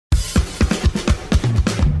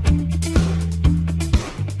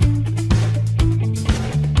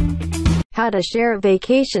How to share a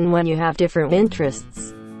vacation when you have different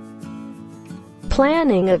interests.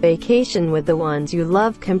 Planning a vacation with the ones you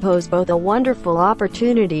love can pose both a wonderful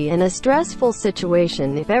opportunity and a stressful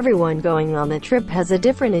situation if everyone going on the trip has a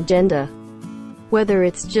different agenda. Whether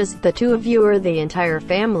it's just the two of you or the entire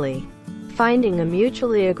family, finding a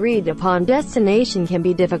mutually agreed upon destination can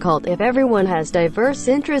be difficult if everyone has diverse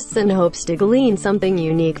interests and hopes to glean something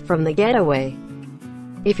unique from the getaway.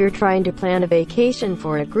 If you're trying to plan a vacation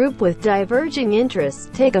for a group with diverging interests,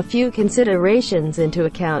 take a few considerations into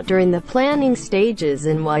account during the planning stages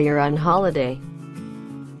and while you're on holiday.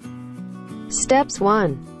 Steps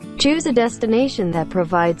 1. Choose a destination that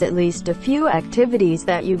provides at least a few activities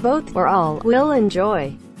that you both or all will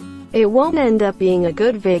enjoy. It won't end up being a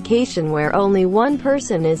good vacation where only one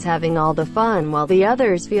person is having all the fun while the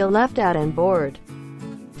others feel left out and bored.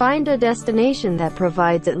 Find a destination that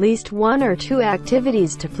provides at least one or two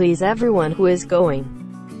activities to please everyone who is going.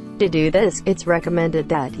 To do this, it's recommended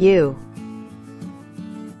that you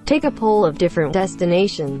take a poll of different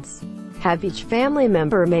destinations. Have each family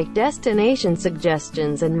member make destination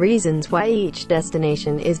suggestions and reasons why each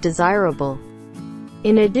destination is desirable.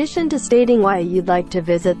 In addition to stating why you'd like to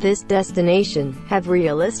visit this destination, have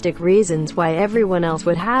realistic reasons why everyone else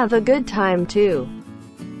would have a good time too.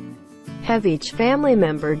 Have each family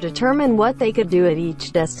member determine what they could do at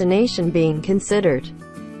each destination being considered.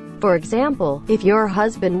 For example, if your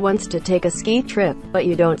husband wants to take a ski trip, but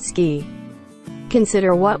you don't ski,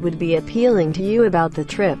 consider what would be appealing to you about the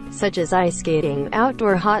trip, such as ice skating,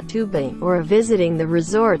 outdoor hot tubing, or visiting the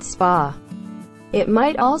resort spa. It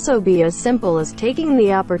might also be as simple as taking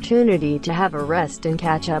the opportunity to have a rest and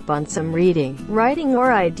catch up on some reading, writing,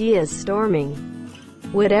 or ideas storming.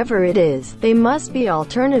 Whatever it is, they must be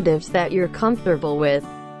alternatives that you're comfortable with.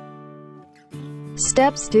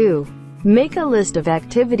 Steps 2. Make a list of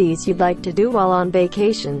activities you'd like to do while on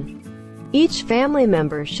vacation. Each family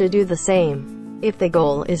member should do the same. If the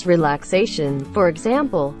goal is relaxation, for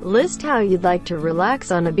example, list how you'd like to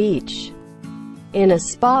relax on a beach, in a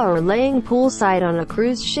spa, or laying poolside on a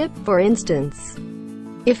cruise ship, for instance.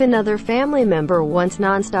 If another family member wants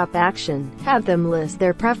non-stop action, have them list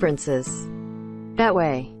their preferences. That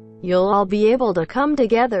way, you'll all be able to come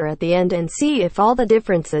together at the end and see if all the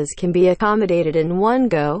differences can be accommodated in one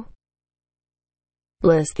go.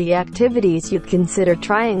 List the activities you'd consider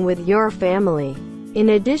trying with your family. In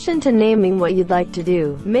addition to naming what you'd like to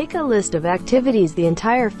do, make a list of activities the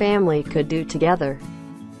entire family could do together.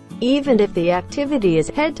 Even if the activity is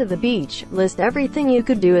head to the beach, list everything you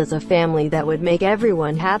could do as a family that would make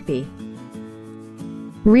everyone happy.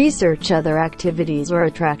 Research other activities or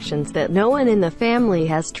attractions that no one in the family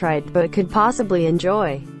has tried but could possibly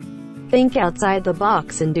enjoy. Think outside the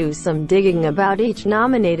box and do some digging about each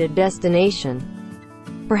nominated destination.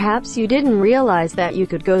 Perhaps you didn't realize that you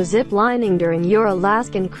could go zip-lining during your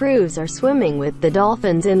Alaskan cruise or swimming with the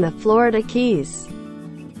dolphins in the Florida Keys.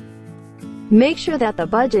 Make sure that the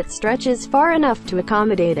budget stretches far enough to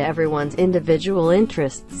accommodate everyone's individual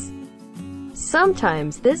interests.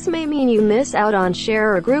 Sometimes this may mean you miss out on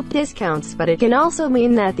share or group discounts, but it can also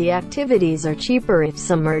mean that the activities are cheaper if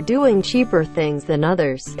some are doing cheaper things than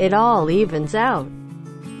others. It all evens out.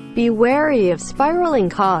 Be wary of spiraling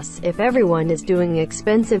costs if everyone is doing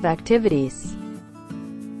expensive activities.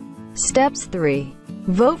 Steps 3.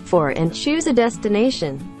 Vote for and choose a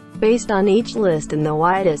destination. Based on each list and the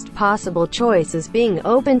widest possible choices being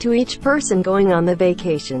open to each person going on the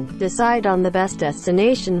vacation, decide on the best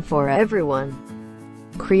destination for everyone.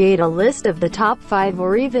 Create a list of the top 5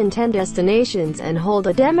 or even 10 destinations and hold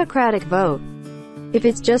a democratic vote. If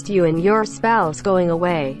it's just you and your spouse going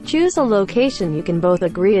away, choose a location you can both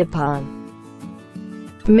agree upon.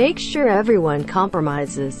 Make sure everyone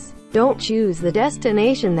compromises. Don't choose the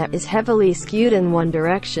destination that is heavily skewed in one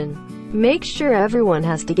direction. Make sure everyone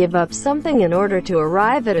has to give up something in order to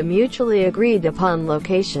arrive at a mutually agreed upon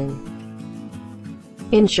location.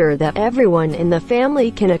 Ensure that everyone in the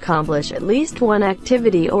family can accomplish at least one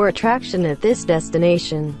activity or attraction at this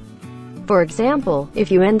destination. For example,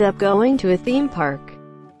 if you end up going to a theme park,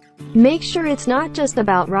 make sure it's not just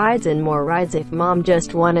about rides and more rides. If mom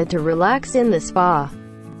just wanted to relax in the spa,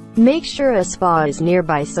 make sure a spa is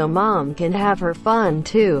nearby so mom can have her fun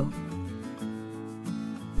too.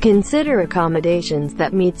 Consider accommodations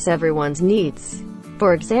that meets everyone's needs.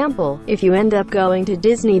 For example, if you end up going to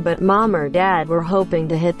Disney but mom or dad were hoping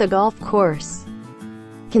to hit the golf course,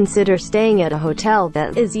 consider staying at a hotel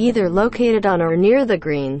that is either located on or near the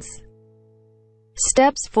greens.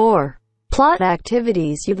 Steps 4. Plot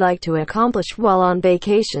activities you'd like to accomplish while on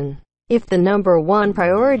vacation. If the number one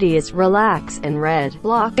priority is relax and read,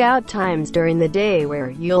 block out times during the day where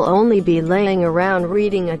you'll only be laying around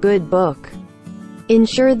reading a good book.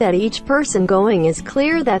 Ensure that each person going is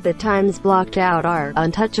clear that the times blocked out are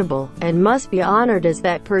untouchable, and must be honored as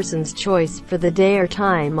that person's choice for the day or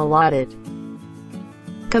time allotted.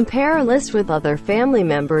 Compare a list with other family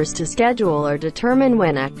members to schedule or determine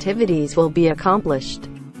when activities will be accomplished.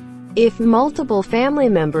 If multiple family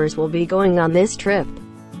members will be going on this trip,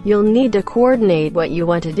 you'll need to coordinate what you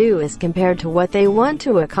want to do as compared to what they want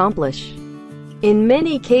to accomplish. In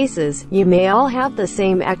many cases, you may all have the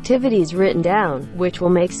same activities written down, which will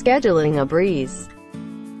make scheduling a breeze.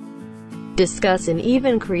 Discuss and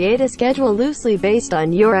even create a schedule loosely based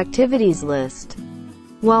on your activities list.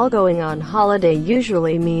 While going on holiday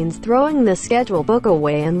usually means throwing the schedule book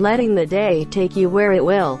away and letting the day take you where it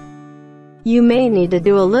will. You may need to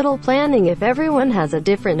do a little planning if everyone has a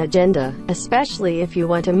different agenda, especially if you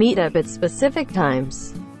want to meet up at specific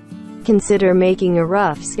times. Consider making a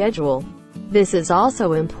rough schedule. This is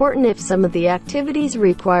also important if some of the activities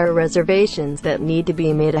require reservations that need to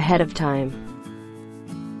be made ahead of time.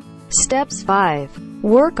 Steps 5.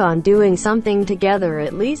 Work on doing something together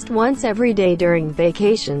at least once every day during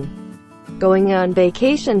vacation. Going on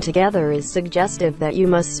vacation together is suggestive that you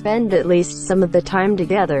must spend at least some of the time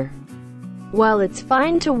together. While it's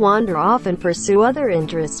fine to wander off and pursue other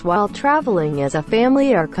interests while traveling as a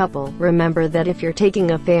family or couple, remember that if you're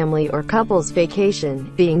taking a family or couple's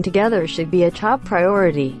vacation, being together should be a top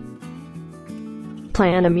priority.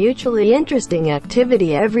 Plan a mutually interesting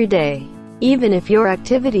activity every day. Even if your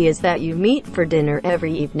activity is that you meet for dinner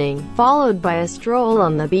every evening, followed by a stroll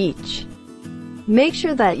on the beach. Make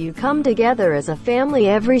sure that you come together as a family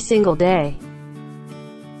every single day.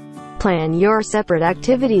 Plan your separate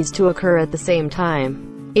activities to occur at the same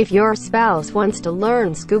time. If your spouse wants to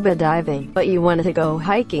learn scuba diving, but you want to go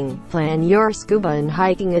hiking, plan your scuba and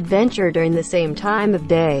hiking adventure during the same time of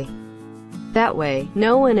day. That way,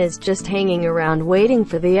 no one is just hanging around waiting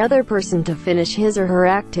for the other person to finish his or her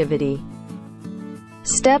activity.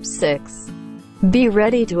 Step 6. Be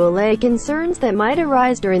ready to allay concerns that might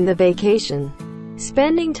arise during the vacation.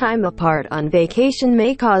 Spending time apart on vacation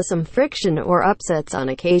may cause some friction or upsets on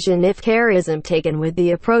occasion if care isn't taken with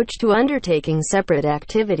the approach to undertaking separate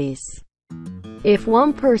activities. If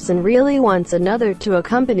one person really wants another to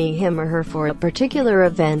accompany him or her for a particular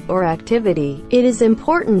event or activity, it is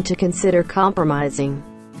important to consider compromising.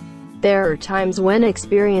 There are times when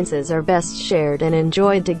experiences are best shared and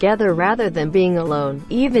enjoyed together rather than being alone,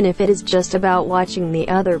 even if it is just about watching the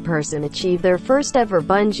other person achieve their first ever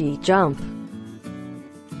bungee jump.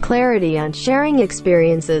 Clarity on sharing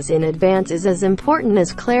experiences in advance is as important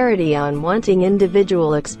as clarity on wanting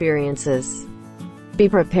individual experiences. Be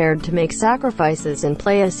prepared to make sacrifices and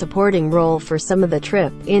play a supporting role for some of the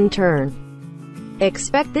trip, in turn.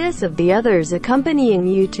 Expect this of the others accompanying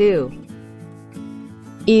you too.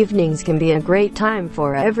 Evenings can be a great time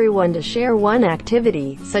for everyone to share one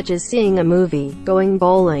activity, such as seeing a movie, going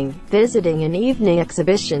bowling, visiting an evening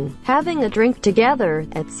exhibition, having a drink together,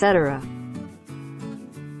 etc.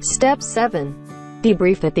 Step 7.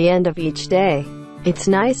 Debrief at the end of each day. It's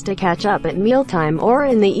nice to catch up at mealtime or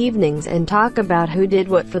in the evenings and talk about who did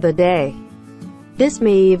what for the day. This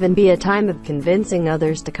may even be a time of convincing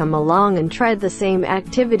others to come along and try the same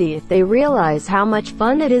activity if they realize how much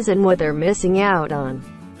fun it is and what they're missing out on.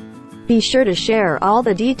 Be sure to share all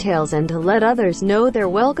the details and to let others know they're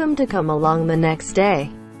welcome to come along the next day.